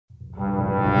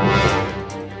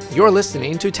You're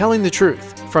listening to Telling the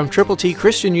Truth from Triple T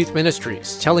Christian Youth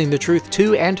Ministries, telling the truth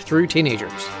to and through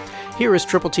teenagers. Here is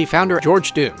Triple T founder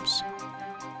George Dooms.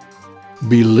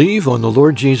 Believe on the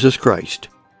Lord Jesus Christ.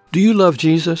 Do you love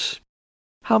Jesus?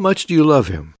 How much do you love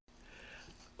him?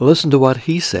 Listen to what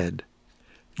he said.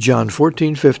 John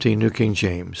 14:15, New King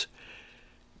James.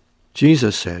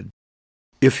 Jesus said,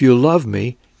 "If you love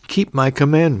me, keep my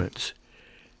commandments."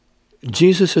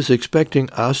 Jesus is expecting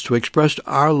us to express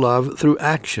our love through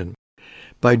action,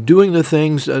 by doing the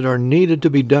things that are needed to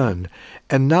be done,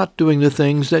 and not doing the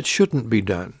things that shouldn't be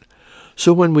done.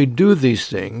 So when we do these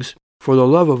things, for the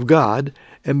love of God,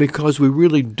 and because we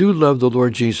really do love the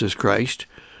Lord Jesus Christ,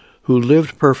 who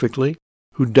lived perfectly,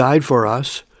 who died for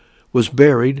us, was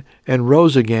buried, and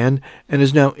rose again, and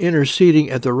is now interceding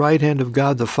at the right hand of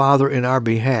God the Father in our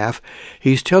behalf,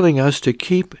 he's telling us to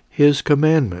keep his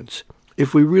commandments,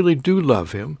 if we really do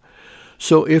love him.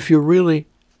 So if you really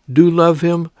do love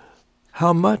him,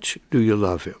 how much do you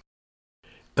love him?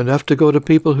 Enough to go to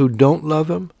people who don't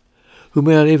love him, who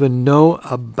may not even know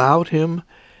about him,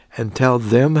 and tell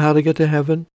them how to get to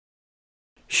heaven?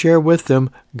 Share with them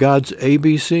God's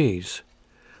ABCs,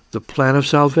 the plan of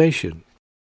salvation.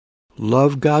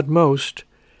 Love God most,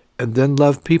 and then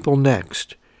love people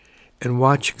next, and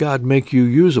watch God make you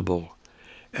usable,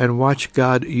 and watch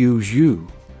God use you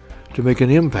to make an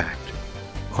impact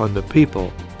on the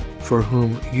people for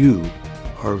whom you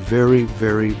are very,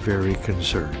 very, very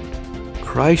concerned.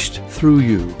 Christ through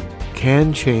you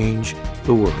can change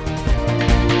the world.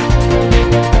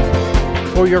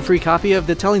 For your free copy of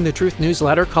the Telling the Truth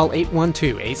newsletter, call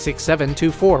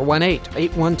 812-867-2418,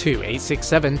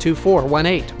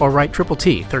 812-867-2418, or write Triple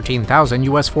T, 13,000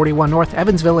 U.S. 41 North,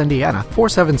 Evansville, Indiana,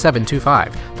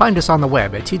 47725. Find us on the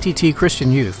web at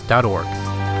tttchristianyouth.org.